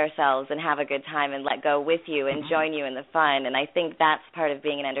be themselves and have a good time and let go with you and join you in the fun. And I think that's part of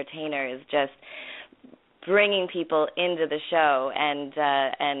being an entertainer, is just bringing people into the show and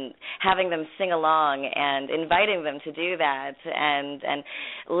having them sing along and inviting them to do that and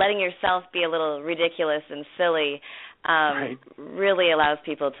letting yourself be a little ridiculous and silly. Really allows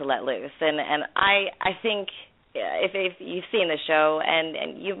people to let loose, and I think if you've seen the show,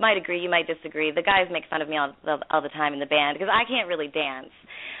 and you might agree, you might disagree, the guys make fun of me all the time in the band because I can't really dance,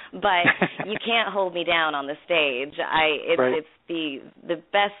 but you can't hold me down on the stage. It's the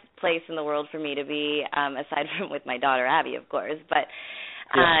best place in the world for me to be, aside from with my daughter Abby, of course, but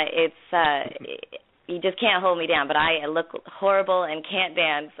you just can't hold me down. But I look horrible and can't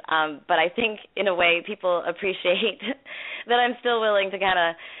dance. But I think, in a way, people appreciate that I'm still willing to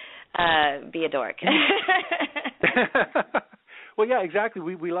kind of be a dork. Well, yeah, exactly.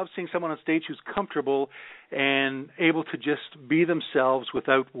 We love seeing someone on stage who's comfortable and able to just be themselves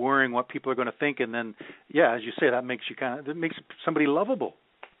without worrying what people are going to think. And then, yeah, as you say, that makes somebody lovable,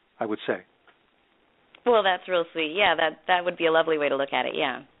 I would say. Well, that's real sweet. Yeah, that would be a lovely way to look at it.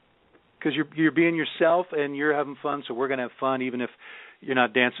 Yeah. Because you're being yourself and you're having fun, so we're going to have fun even if you're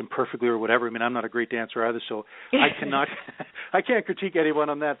not dancing perfectly or whatever. I mean, I'm not a great dancer either, so I can't critique anyone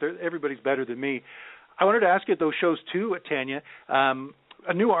on that. Everybody's better than me. I wanted to ask you at those shows too, Tanya,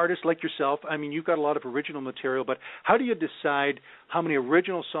 a new artist like yourself, I mean, you've got a lot of original material, but how do you decide how many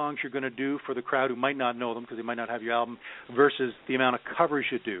original songs you're going to do for the crowd who might not know them because they might not have your album versus the amount of covers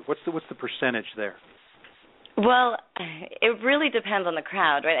you do? What's the percentage there? Well, it really depends on the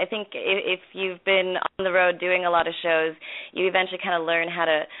crowd, right? I think if you've been on the road doing a lot of shows, you eventually kind of learn how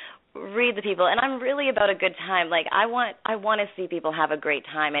to read the people. And I'm really about a good time. Like, I want to see people have a great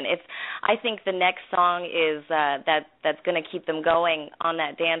time. And if I think the next song is that's going to keep them going on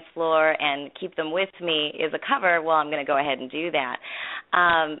that dance floor and keep them with me is a cover, well, I'm going to go ahead and do that.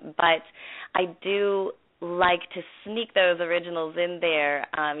 But I do like to sneak those originals in there,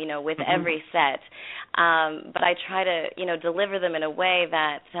 with every set. But I try to, deliver them in a way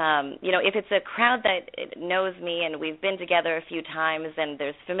that, if it's a crowd that knows me and we've been together a few times and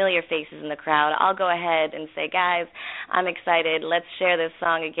there's familiar faces in the crowd, I'll go ahead and say, guys, I'm excited. Let's share this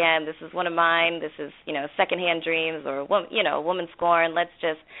song again. This is one of mine. This is, Secondhand Dreams or, Woman Scorn. Let's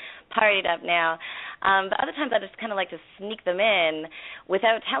just party it up now. But other times I just kind of like to sneak them in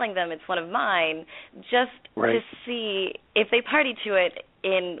without telling them it's one of mine, just to see if they party to it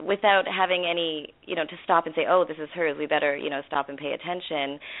without having any, to stop and say, oh, this is hers, we better, stop and pay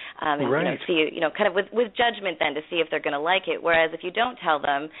attention, and see, kind of with judgment then to see if they're going to like it. Whereas if you don't tell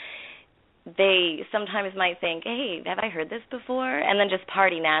them, they sometimes might think, hey, have I heard this before? And then just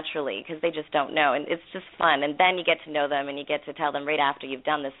party naturally because they just don't know. And it's just fun. And then you get to know them and you get to tell them right after you've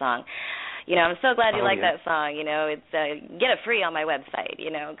done the song, I'm so glad you like yeah. that song. It's get it free on my website.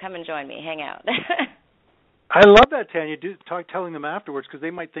 Come and join me, hang out. I love that, Tanya. Telling them afterwards, because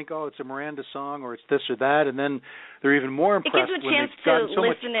they might think, oh, it's a Miranda song or it's this or that, and then they're even more impressed when they've gotten so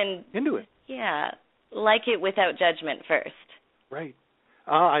much into it. Yeah, like it without judgment first. Right.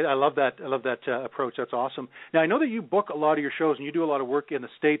 I love that. I love that approach. That's awesome. Now, I know that you book a lot of your shows and you do a lot of work in the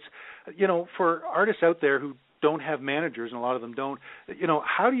States. For artists out there who don't have managers, and a lot of them don't,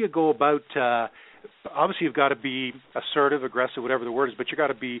 how do you go about, obviously you've got to be assertive, aggressive, whatever the word is, but you got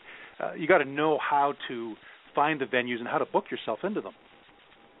to know how to find the venues and how to book yourself into them.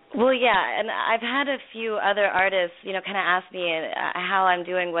 Well, yeah, and I've had a few other artists, kind of ask me how I'm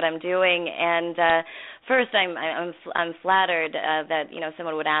doing what I'm doing, and first I'm flattered that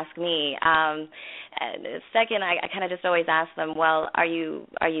someone would ask me. Second, I kind of just always ask them, well, are you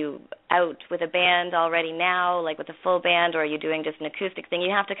out with a band already now, like with a full band, or are you doing just an acoustic thing?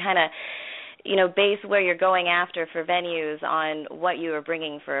 You have to kind of base where you're going after for venues on what you are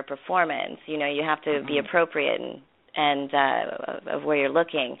bringing for a performance. You have to be appropriate and of where you're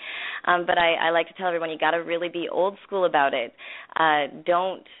looking. But I like to tell everyone, you got to really be old school about it.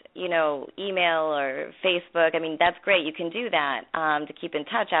 Don't, email or Facebook. I mean, that's great. You can do that to keep in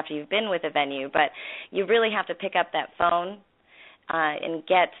touch after you've been with a venue, but you really have to pick up that phone and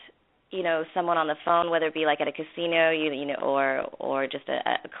get someone on the phone, whether it be like at a casino, or just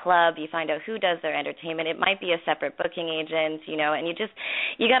a club. You find out who does their entertainment. It might be a separate booking agent, and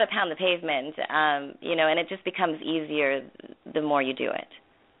you got to pound the pavement, and it just becomes easier the more you do it.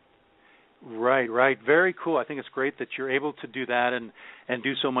 Right. Very cool. I think it's great that you're able to do that and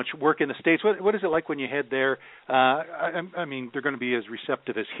do so much work in the States. What is it like when you head there? I mean, they're going to be as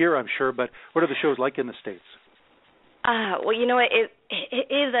receptive as here, I'm sure, but what are the shows like in the States? Well, it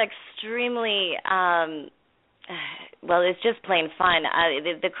is extremely, it's just plain fun.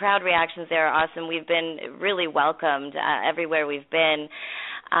 The crowd reactions there are awesome. We've been really welcomed everywhere we've been,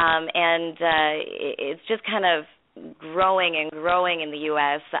 and it's just kind of growing in the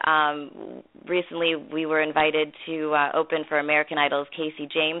U.S. Recently, we were invited to open for American Idol's Casey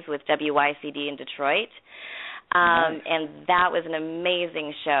James with WYCD in Detroit. Nice. And that was an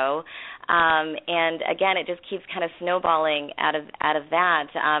amazing show. And again, it just keeps kind of snowballing out of that.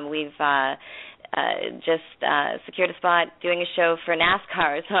 We've just secured a spot doing a show for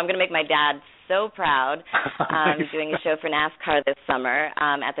NASCAR, so I'm going to make my dad so proud. Doing a show for NASCAR this summer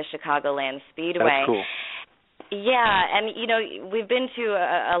at the Chicagoland Speedway. That's cool. Yeah, and we've been to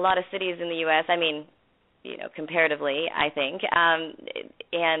a lot of cities in the U.S. I mean, comparatively, I think.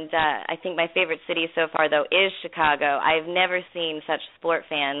 And I think my favorite city so far, though, is Chicago. I've never seen such sport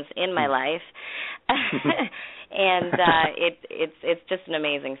fans in my life. And it's just an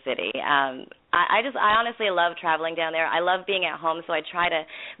amazing city. I honestly love traveling down there. I love being at home, so I try to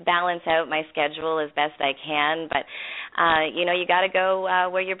balance out my schedule as best I can. But you got to go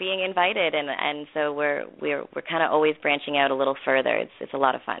where you're being invited, and so we're kind of always branching out a little further. It's a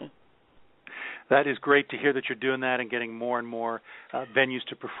lot of fun. That is great to hear that you're doing that and getting more and more venues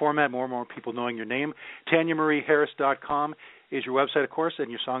to perform at, more and more people knowing your name. TanyaMarieHarris.com is your website, of course,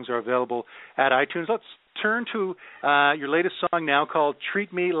 and your songs are available at iTunes. Let's turn to your latest song now called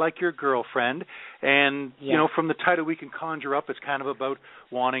Treat Me Like Your Girlfriend. And, from the title we can conjure up, it's kind of about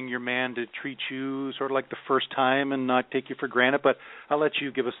wanting your man to treat you sort of like the first time and not take you for granted. But I'll let you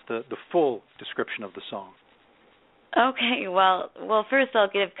give us the full description of the song. Okay, well, first I'll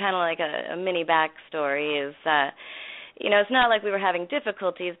give kind of like a mini backstory. It's not like we were having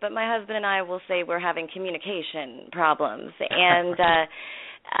difficulties, but my husband and I will say we're having communication problems, and that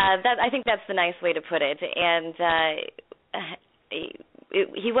I think that's the nice way to put it. And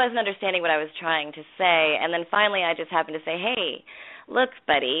he wasn't understanding what I was trying to say, and then finally I just happened to say, "Hey, look,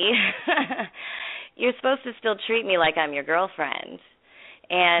 buddy, you're supposed to still treat me like I'm your girlfriend."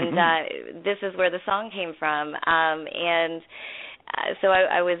 And this is where the song came from. So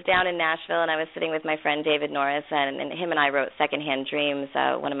I was down in Nashville, and I was sitting with my friend David Norris, and him and I wrote Secondhand Dreams,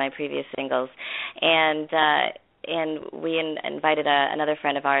 one of my previous singles. And we invited another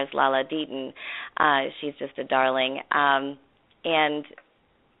friend of ours, Lala Deaton. She's just a darling. And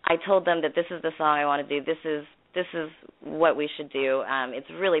I told them that this is the song I want to do. This is what we should do. It's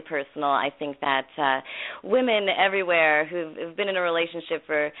really personal. I think that women everywhere who've been in a relationship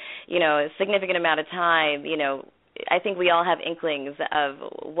for, a significant amount of time, I think we all have inklings of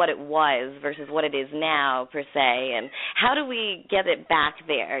what it was versus what it is now, per se, and how do we get it back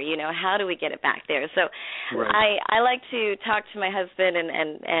there? How do we get it back there? So right. I like to talk to my husband,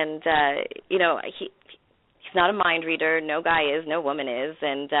 and he's not a mind reader. No guy is, no woman is,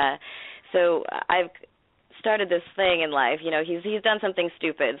 and so I've started this thing in life. You know, he's done something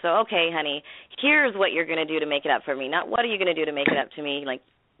stupid. So, okay, honey, here's what you're going to do to make it up for me. Not what are you going to do to make it up to me. Like,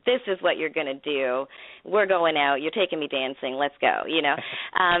 this is what you're going to do. We're going out. You're taking me dancing. Let's go, you know.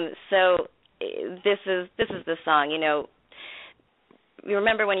 So this is the song, you know. You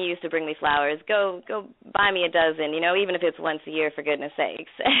remember when you used to bring me flowers? Go buy me a dozen, you know, even if it's once a year, for goodness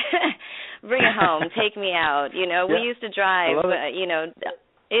sakes. Bring it home, take me out, you know. Yeah. We used to drive, you know.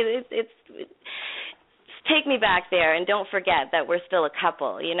 It's take me back there, and don't forget that we're still a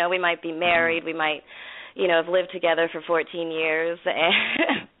couple. You know, we might be married, we might, you know, have lived together for 14 years,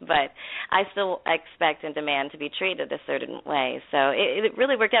 but I still expect and demand to be treated a certain way. So it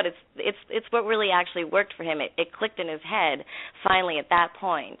really worked out. It's what really actually worked for him. It clicked in his head finally at that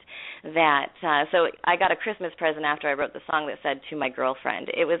point. That so I got a Christmas present after I wrote the song that said "To My Girlfriend."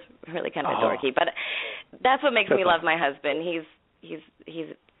 It was really kind of dorky, but that's what makes me love my husband. He's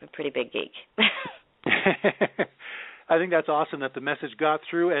a pretty big geek. I think that's awesome that the message got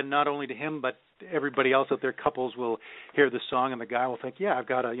through, and not only to him, but everybody else out there. Couples will hear the song, and the guy will think, yeah, I've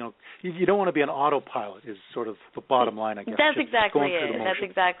got to, you know, you don't want to be an autopilot is sort of the bottom line, I guess. That's exactly it. That's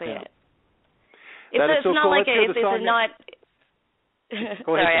exactly it. It's so not cool. like it's not.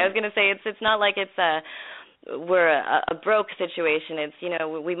 Sorry, I was going to say it's not like it's we're a broke situation. It's, you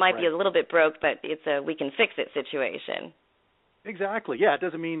know, we might be a little bit broke, but it's a we can fix it situation. Exactly. Yeah, it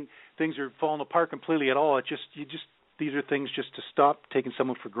doesn't mean things are falling apart completely at all. These are things just to stop taking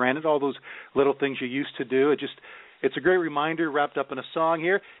someone for granted, all those little things you used to do. It's a great reminder wrapped up in a song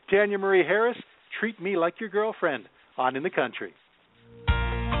here. Tanya Marie Harris, Treat Me Like Your Girlfriend, on In the Country.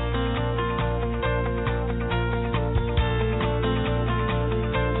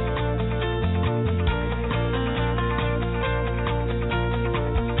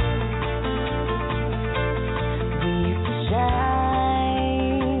 We used to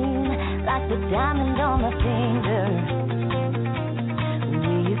shine like the diamond on my finger. We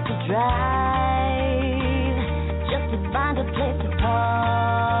used to drive just to find a place to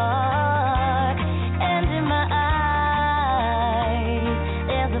park. And in my eyes,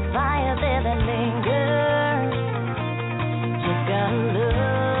 there's a fire there that lingers. Just gotta look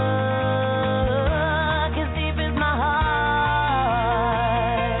as deep as my heart.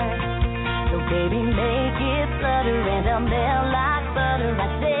 So baby, make it flutter and I'll melt like butter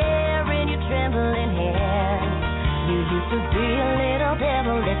right there in your trembling hand. You used to be a little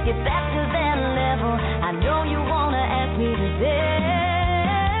devil, let's get back to that level. I know you wanna ask me to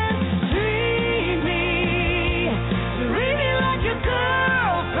dance. Treat me like your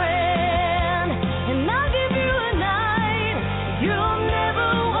girlfriend, and I'll give you a night you'll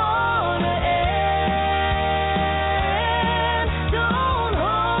never wanna end. Don't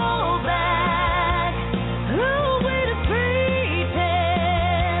hold back, who way to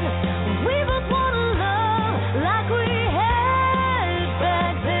pretend? We both wanna love like we had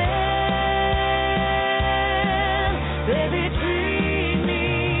back then. Baby, treat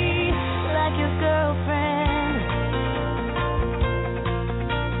me like your girlfriend.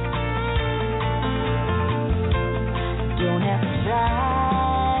 Don't have to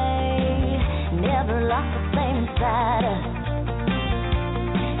try, never lost the flame inside us.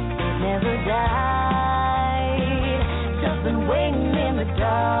 It never died, just been waiting in the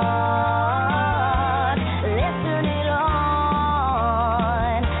dark. Let's turn it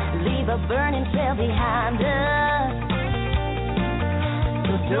on, leave a burning trail behind us.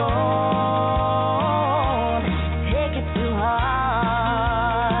 So don't take it too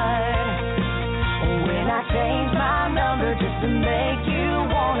hard. When I change my number just to make you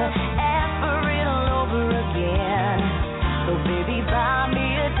wanna ask for it all over again. So baby, buy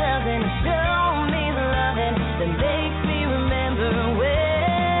me a dozen and show me the loving that makes me remember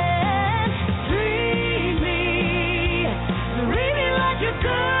when. Treat me like your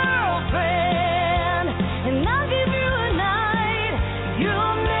girlfriend, and I'll give you a night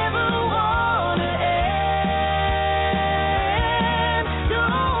you'll never wanna end.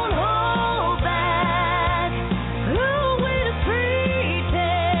 Don't hold back, who way to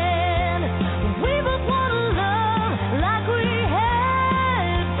pretend? We both wanna love like we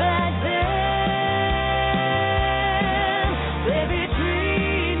had back then. Baby,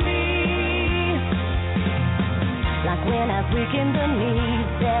 treat me like when I was weak in the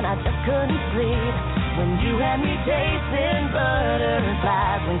knees and I just couldn't sleep. When you had me tasting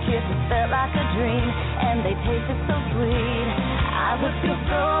butterflies, when kisses felt like a dream and they tasted so sweet. I would feel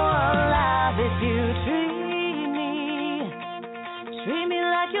so alive if you treat me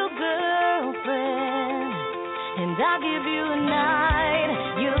like your girlfriend, and I'll give you a night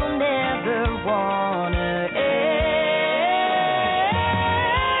you'll never wanna end.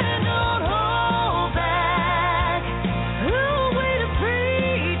 Don't hold back.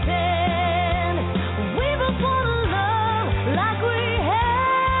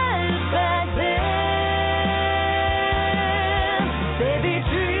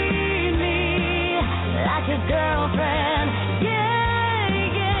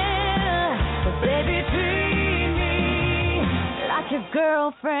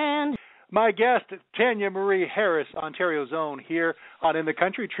 girlfriend. My guest, Tanya Marie Harris, Ontario's own, here on In the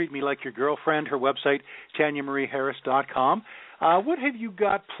Country. Treat Me Like Your Girlfriend. Her website, TanyaMarieHarris.com. What have you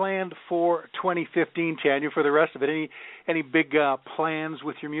got planned for 2015, Tanya, for the rest of it? Any big plans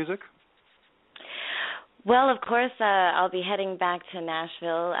with your music? Well, of course, I'll be heading back to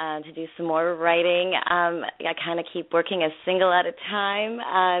Nashville to do some more writing. I kind of keep working a single at a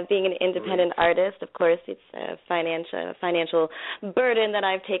time. Being an independent artist, of course, it's a financial burden that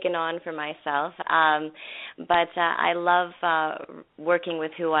I've taken on for myself. But I love working with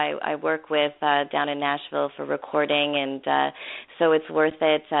who I work with down in Nashville for recording, and so it's worth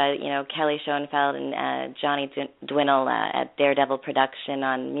it. Kelly Schoenfeld and Johnny Dwinnell at Daredevil Production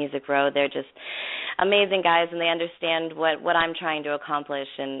on Music Row, they're just amazing guys, and they understand what I'm trying to accomplish,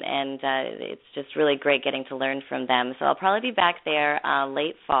 and it's just really great getting to learn from them. So I'll probably be back there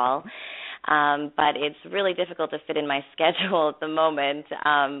late fall, but it's really difficult to fit in my schedule at the moment.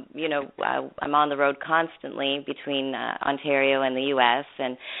 I'm on the road constantly between Ontario and the U.S.,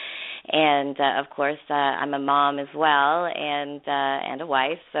 and of course, I'm a mom as well, and a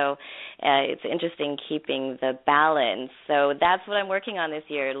wife. So it's interesting keeping the balance. So that's what I'm working on this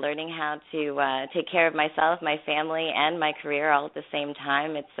year: learning how to take care of myself, my family, and my career all at the same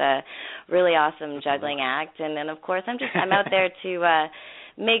time. It's a really awesome juggling act, and then of course I'm out there to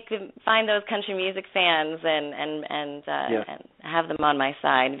find those country music fans and have them on my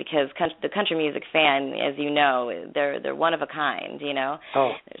side, because the country music fan, as you know, they're one of a kind, They're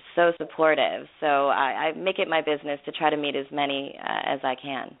so supportive. So I make it my business to try to meet as many as I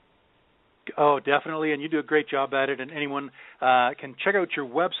can. Oh, definitely, and you do a great job at it, and anyone can check out your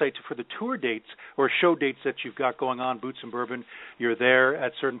website for the tour dates or show dates that you've got going on. Boots and Bourbon, you're there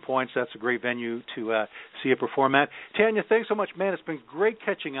at certain points. That's a great venue to see you perform at. Tanya, thanks so much, man. It's been great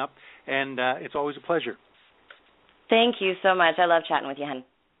catching up, and it's always a pleasure. Thank you so much. I love chatting with you, hon.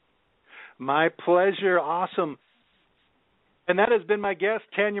 My pleasure. Awesome. And that has been my guest,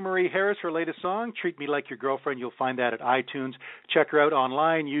 Tanya Marie Harris. Her latest song, Treat Me Like Your Girlfriend. You'll find that at iTunes. Check her out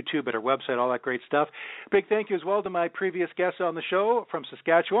online, YouTube, at her website, all that great stuff. Big thank you as well to my previous guests on the show from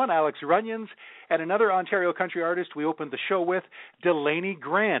Saskatchewan, Alex Runions, and another Ontario country artist we opened the show with, Delaney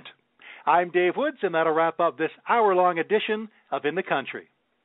Grant. I'm Dave Woods, and that'll wrap up this hour-long edition of In the Country.